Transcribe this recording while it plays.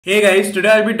Hey guys, today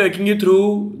I'll be taking you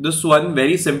through this one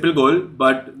very simple goal,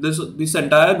 but this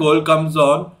entire goal comes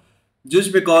on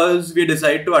just because we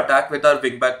decide to attack with our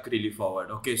wingback really forward.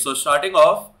 Okay, so starting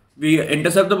off, we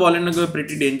intercept the ball in a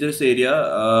pretty dangerous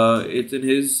area. It's in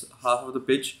his half of the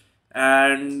pitch,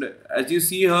 and as you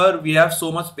see here, we have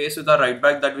so much space with our right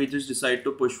back that we just decide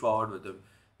to push forward with him.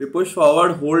 We push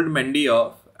forward, hold Mendy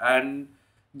off, and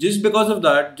just because of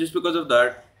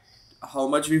that, how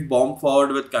much we've bombed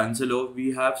forward with Cancelo,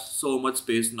 we have so much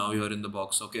space now here in the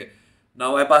box. Okay,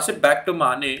 now I pass it back to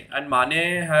Mane, and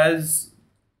Mane has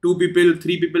three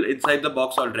people inside the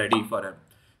box already for him.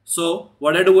 So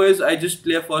what I do is I just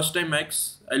play a first time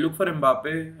X. I look for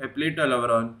Mbappe. I play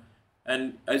Talaveron,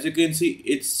 and as you can see,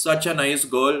 it's such a nice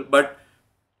goal. But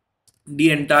the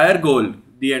entire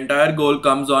goal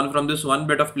comes on from this one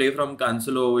bit of play from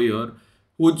Cancelo over here,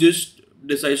 who just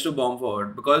decides to bomb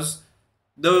forward because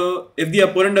the if the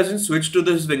opponent doesn't switch to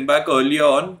this wingback early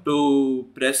on to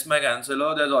press my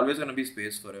Cancelo, there's always going to be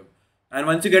space for him. And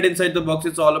once you get inside the box,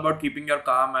 it's all about keeping your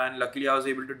calm. And luckily, I was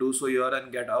able to do so here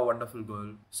and get a wonderful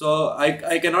goal. So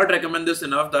I cannot recommend this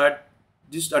enough that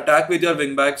just attack with your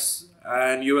wingbacks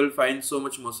and you will find so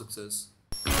much more success.